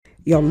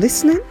You're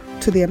listening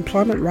to the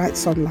Employment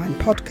Rights Online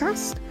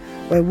podcast,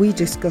 where we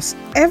discuss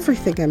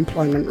everything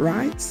employment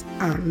rights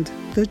and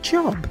the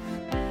job.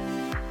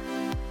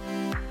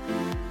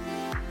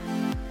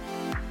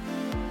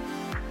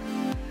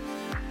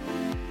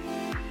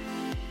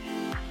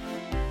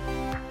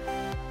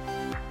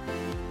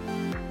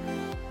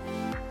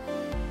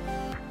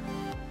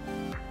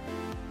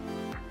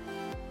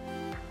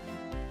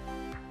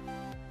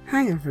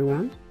 Hi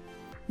everyone.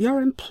 Your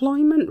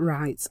employment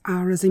rights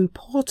are as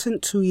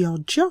important to your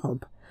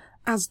job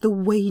as the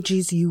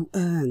wages you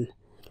earn.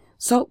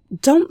 So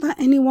don't let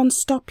anyone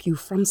stop you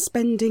from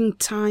spending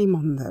time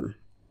on them.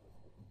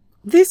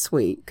 This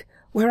week,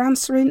 we're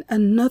answering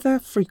another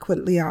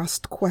frequently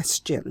asked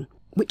question,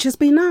 which has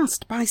been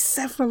asked by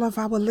several of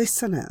our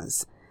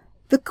listeners.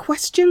 The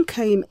question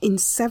came in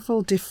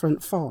several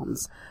different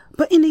forms,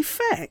 but in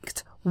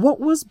effect,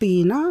 what was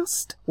being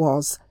asked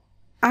was,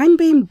 I'm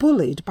being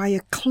bullied by a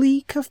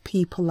clique of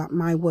people at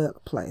my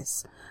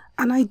workplace,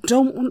 and I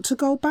don't want to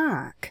go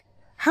back.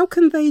 How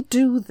can they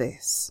do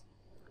this?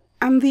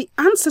 And the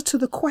answer to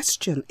the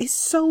question is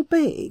so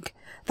big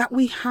that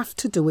we have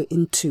to do it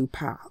in two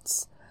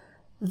parts.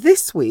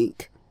 This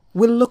week,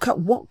 we'll look at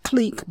what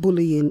clique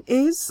bullying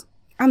is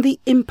and the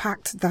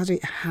impact that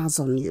it has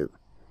on you.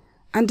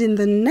 And in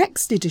the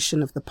next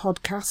edition of the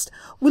podcast,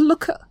 we'll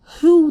look at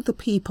who the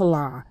people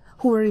are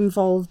who are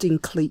involved in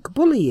clique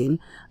bullying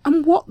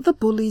and what the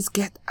bullies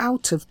get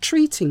out of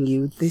treating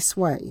you this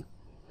way.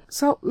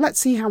 So let's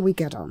see how we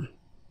get on.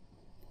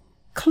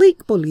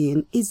 Clique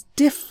bullying is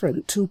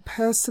different to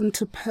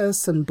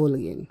person-to-person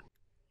bullying.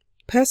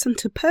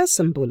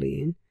 Person-to-person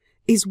bullying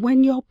is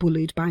when you're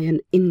bullied by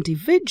an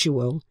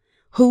individual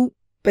who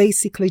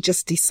basically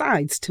just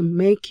decides to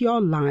make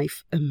your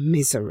life a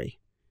misery.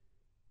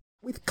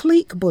 With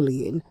clique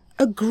bullying,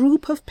 a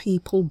group of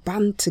people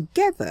band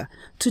together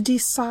to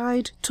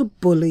decide to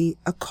bully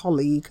a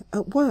colleague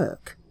at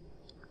work.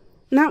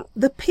 Now,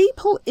 the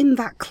people in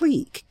that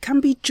clique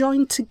can be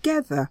joined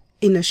together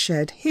in a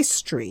shared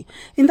history,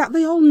 in that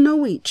they all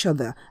know each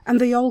other and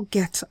they all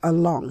get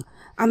along,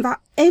 and that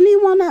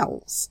anyone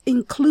else,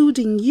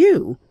 including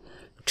you,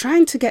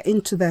 trying to get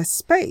into their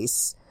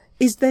space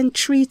is then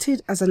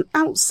treated as an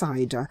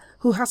outsider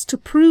who has to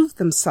prove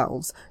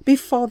themselves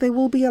before they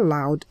will be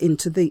allowed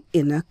into the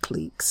inner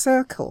clique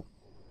circle.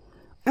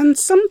 And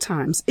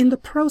sometimes in the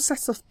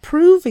process of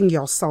proving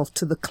yourself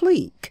to the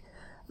clique,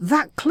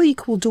 that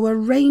clique will do a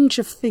range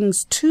of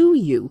things to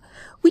you,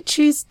 which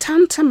is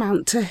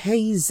tantamount to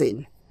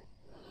hazing.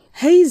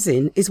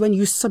 Hazing is when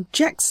you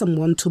subject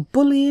someone to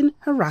bullying,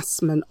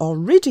 harassment or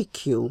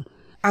ridicule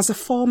as a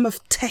form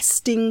of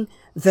testing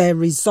their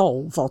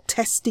resolve or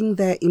testing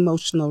their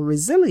emotional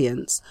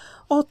resilience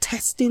or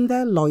testing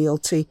their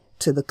loyalty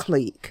to the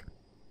clique.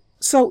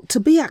 So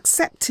to be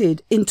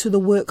accepted into the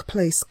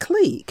workplace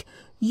clique,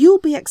 you'll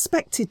be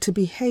expected to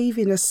behave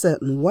in a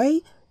certain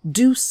way,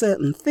 do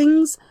certain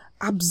things,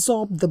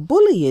 absorb the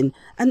bullying,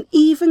 and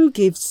even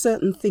give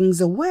certain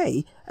things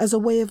away as a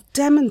way of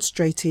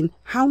demonstrating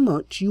how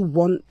much you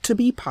want to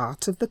be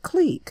part of the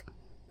clique.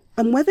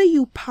 And whether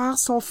you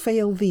pass or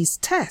fail these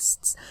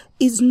tests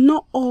is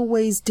not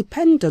always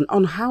dependent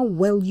on how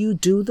well you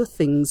do the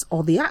things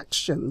or the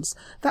actions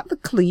that the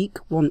clique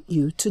want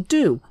you to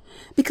do,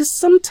 because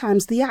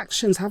sometimes the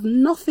actions have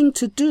nothing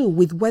to do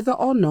with whether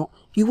or not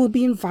you will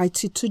be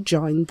invited to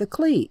join the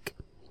clique.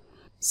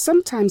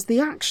 Sometimes the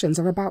actions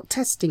are about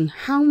testing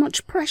how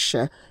much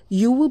pressure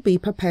you will be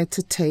prepared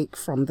to take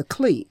from the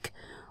clique,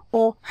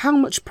 or how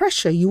much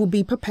pressure you will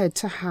be prepared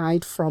to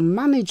hide from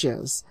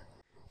managers.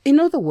 In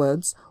other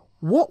words,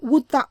 what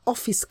would that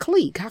office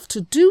clique have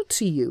to do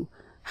to you?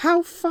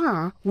 How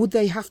far would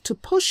they have to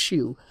push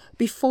you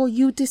before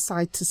you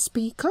decide to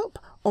speak up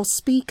or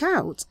speak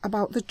out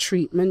about the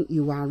treatment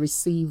you are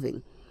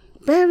receiving?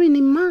 Bearing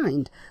in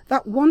mind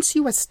that once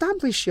you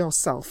establish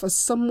yourself as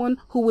someone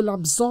who will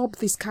absorb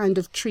this kind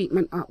of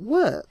treatment at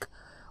work,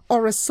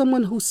 or as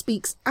someone who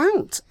speaks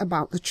out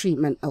about the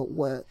treatment at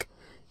work,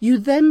 you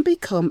then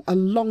become a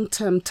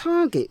long-term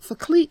target for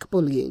clique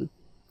bullying.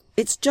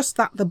 It's just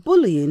that the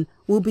bullying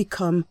will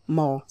become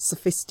more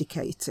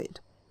sophisticated.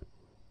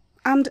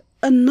 And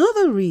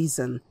another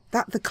reason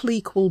that the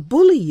clique will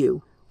bully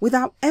you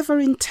without ever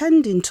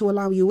intending to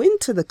allow you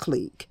into the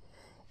clique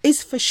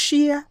is for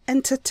sheer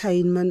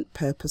entertainment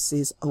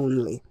purposes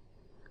only.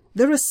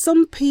 There are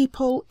some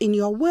people in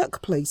your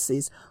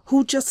workplaces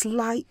who just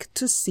like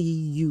to see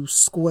you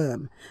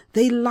squirm.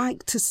 They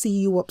like to see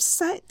you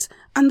upset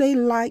and they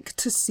like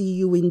to see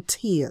you in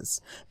tears.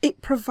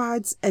 It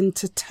provides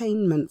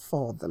entertainment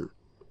for them.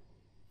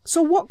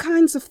 So what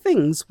kinds of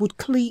things would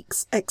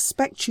cliques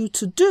expect you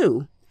to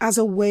do as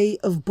a way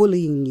of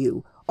bullying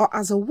you or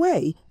as a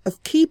way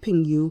of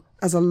keeping you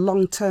as a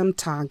long-term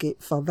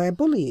target for their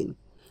bullying?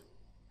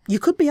 You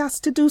could be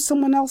asked to do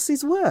someone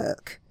else's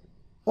work.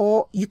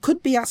 Or you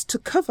could be asked to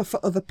cover for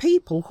other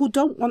people who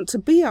don't want to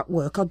be at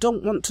work or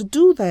don't want to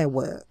do their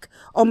work,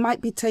 or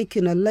might be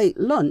taking a late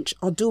lunch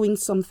or doing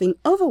something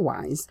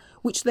otherwise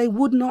which they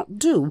would not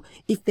do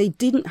if they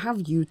didn't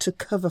have you to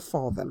cover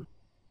for them.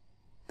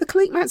 The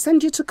clique might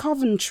send you to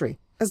Coventry,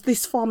 as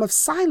this form of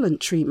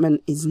silent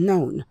treatment is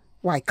known.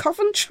 Why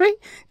Coventry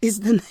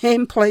is the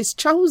name place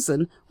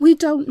chosen, we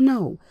don't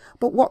know.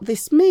 But what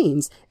this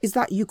means is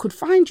that you could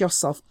find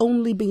yourself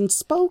only being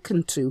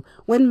spoken to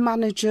when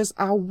managers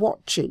are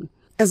watching,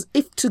 as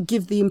if to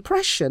give the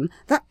impression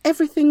that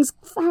everything's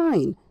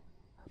fine.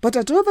 But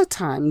at other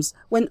times,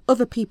 when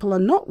other people are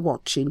not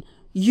watching,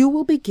 you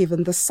will be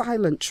given the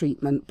silent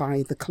treatment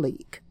by the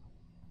clique.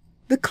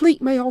 The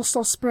clique may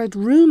also spread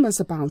rumours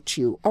about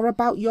you or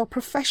about your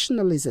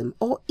professionalism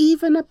or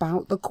even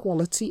about the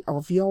quality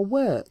of your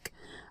work.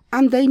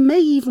 And they may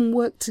even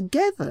work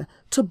together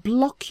to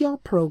block your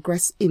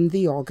progress in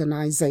the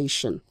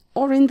organisation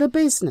or in the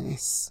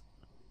business.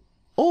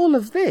 All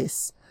of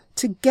this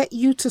to get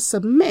you to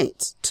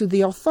submit to the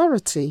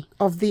authority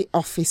of the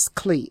office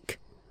clique,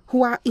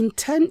 who are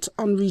intent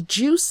on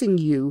reducing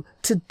you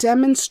to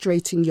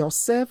demonstrating your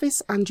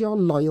service and your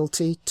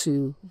loyalty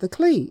to the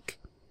clique.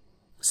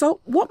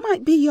 So what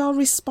might be your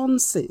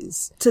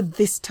responses to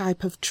this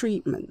type of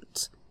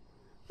treatment?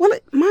 Well,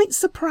 it might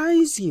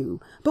surprise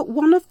you, but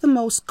one of the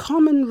most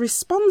common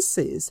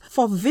responses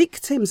for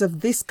victims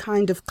of this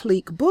kind of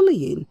clique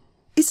bullying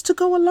is to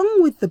go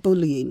along with the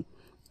bullying,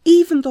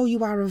 even though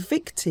you are a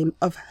victim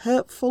of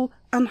hurtful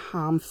and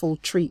harmful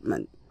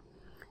treatment.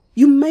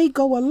 You may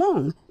go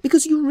along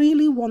because you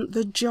really want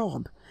the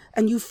job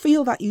and you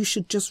feel that you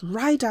should just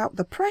ride out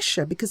the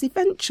pressure because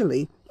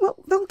eventually, well,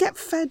 they'll get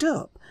fed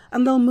up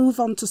and they'll move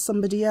on to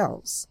somebody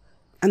else.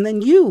 And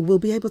then you will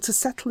be able to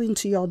settle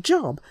into your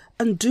job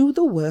and do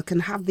the work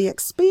and have the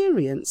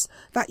experience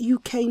that you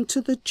came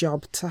to the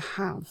job to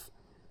have.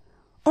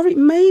 Or it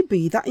may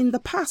be that in the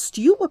past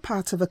you were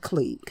part of a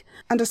clique,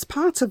 and as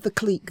part of the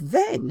clique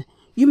then,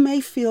 you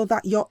may feel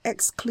that your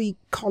ex-clique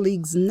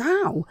colleagues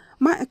now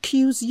might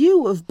accuse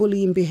you of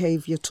bullying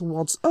behaviour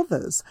towards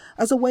others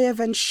as a way of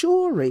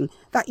ensuring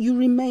that you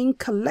remain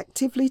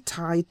collectively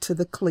tied to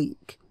the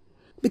clique.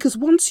 Because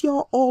once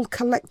you're all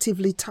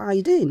collectively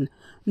tied in,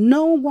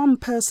 no one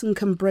person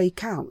can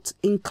break out,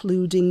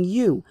 including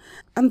you,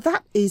 and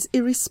that is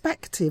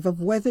irrespective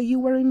of whether you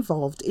were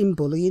involved in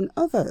bullying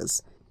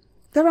others.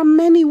 There are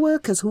many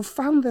workers who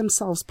found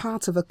themselves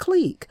part of a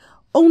clique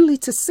only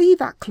to see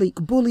that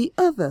clique bully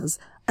others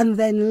and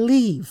then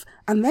leave,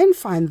 and then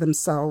find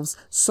themselves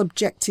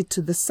subjected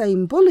to the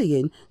same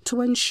bullying to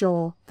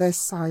ensure their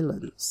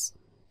silence.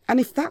 And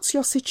if that's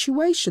your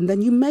situation,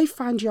 then you may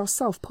find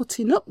yourself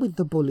putting up with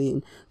the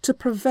bullying to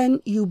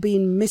prevent you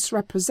being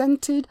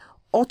misrepresented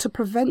or to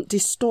prevent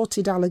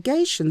distorted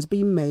allegations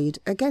being made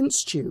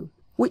against you,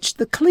 which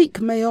the clique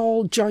may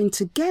all join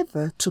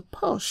together to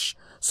push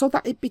so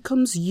that it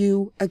becomes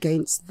you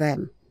against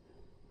them.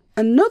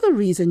 Another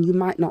reason you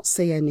might not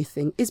say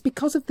anything is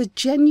because of the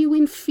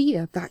genuine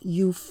fear that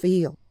you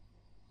feel.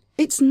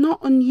 It's not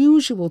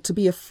unusual to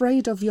be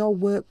afraid of your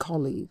work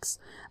colleagues,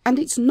 and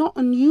it's not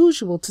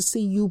unusual to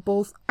see you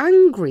both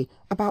angry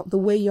about the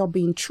way you're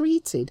being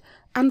treated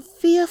and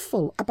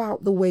fearful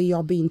about the way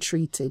you're being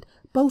treated,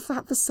 both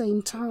at the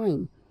same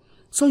time.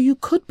 So you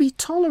could be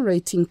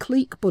tolerating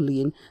clique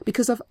bullying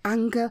because of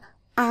anger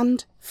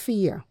and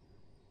fear.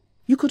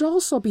 You could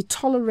also be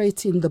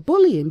tolerating the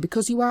bullying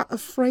because you are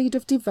afraid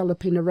of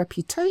developing a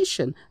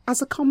reputation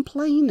as a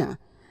complainer,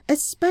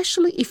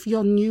 especially if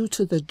you're new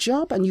to the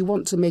job and you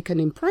want to make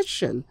an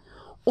impression,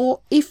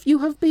 or if you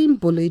have been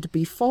bullied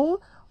before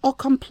or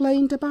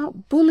complained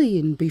about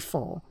bullying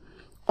before.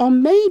 Or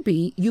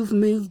maybe you've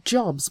moved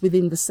jobs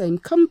within the same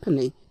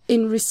company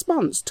in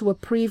response to a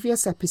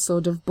previous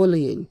episode of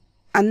bullying.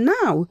 And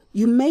now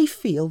you may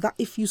feel that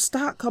if you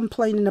start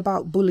complaining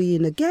about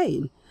bullying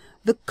again,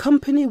 the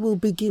company will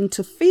begin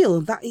to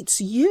feel that it's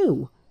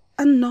you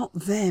and not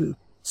them.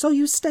 So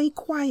you stay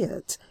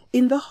quiet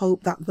in the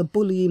hope that the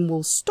bullying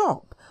will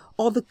stop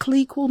or the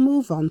clique will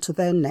move on to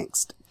their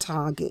next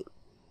target.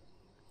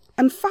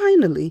 And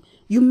finally,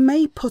 you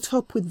may put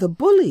up with the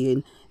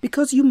bullying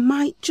because you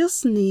might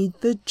just need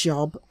the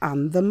job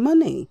and the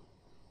money.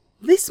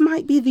 This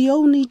might be the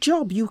only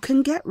job you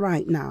can get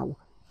right now,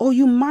 or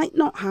you might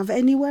not have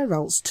anywhere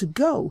else to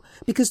go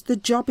because the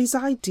job is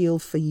ideal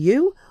for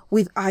you,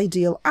 with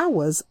ideal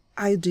hours,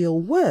 ideal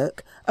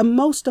work, and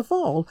most of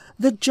all,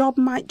 the job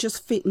might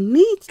just fit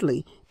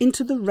neatly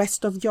into the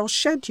rest of your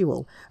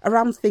schedule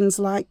around things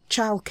like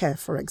childcare,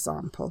 for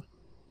example.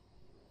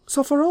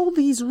 So for all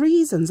these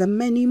reasons and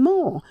many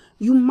more,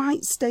 you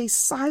might stay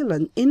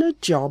silent in a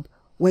job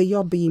where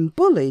you're being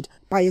bullied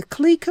by a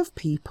clique of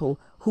people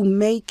who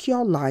make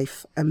your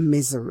life a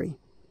misery.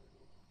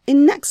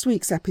 In next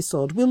week's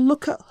episode, we'll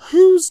look at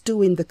who's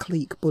doing the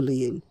clique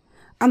bullying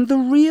and the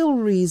real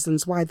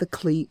reasons why the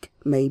clique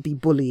may be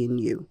bullying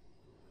you.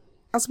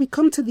 As we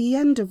come to the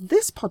end of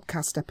this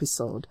podcast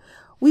episode,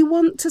 we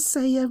want to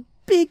say a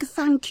big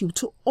thank you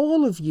to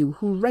all of you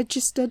who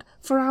registered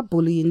for our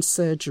bullying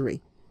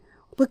surgery.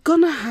 We're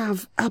going to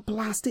have a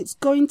blast. It's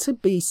going to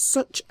be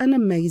such an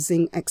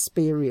amazing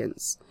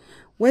experience.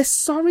 We're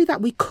sorry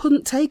that we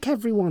couldn't take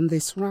everyone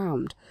this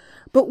round,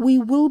 but we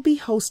will be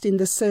hosting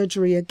the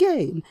surgery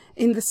again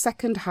in the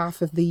second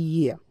half of the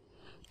year.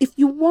 If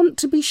you want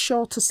to be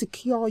sure to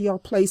secure your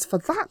place for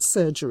that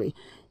surgery,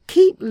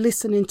 keep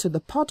listening to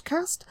the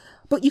podcast,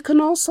 but you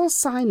can also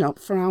sign up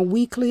for our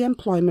weekly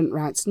employment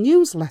rights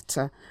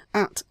newsletter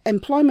at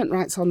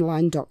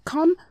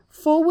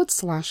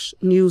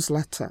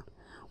employmentrightsonline.com/newsletter.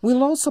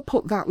 We'll also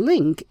put that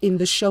link in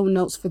the show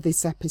notes for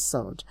this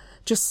episode.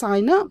 Just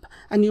sign up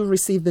and you'll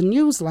receive the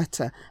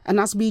newsletter. And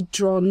as we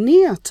draw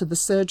near to the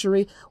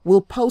surgery,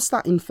 we'll post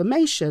that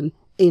information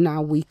in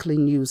our weekly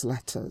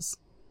newsletters.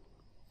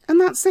 And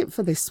that's it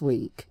for this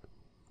week.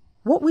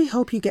 What we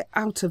hope you get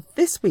out of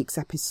this week's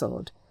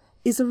episode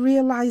is a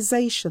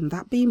realization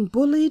that being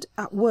bullied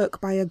at work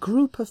by a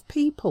group of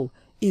people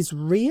is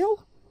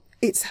real,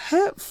 it's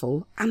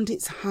hurtful, and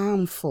it's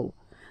harmful.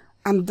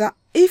 And that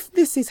if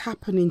this is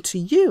happening to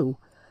you,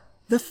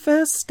 the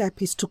first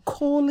step is to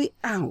call it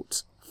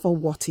out for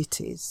what it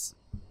is.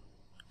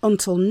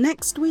 Until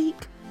next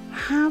week,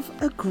 have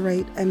a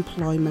great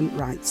Employment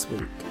Rights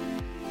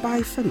Week.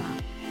 Bye for now.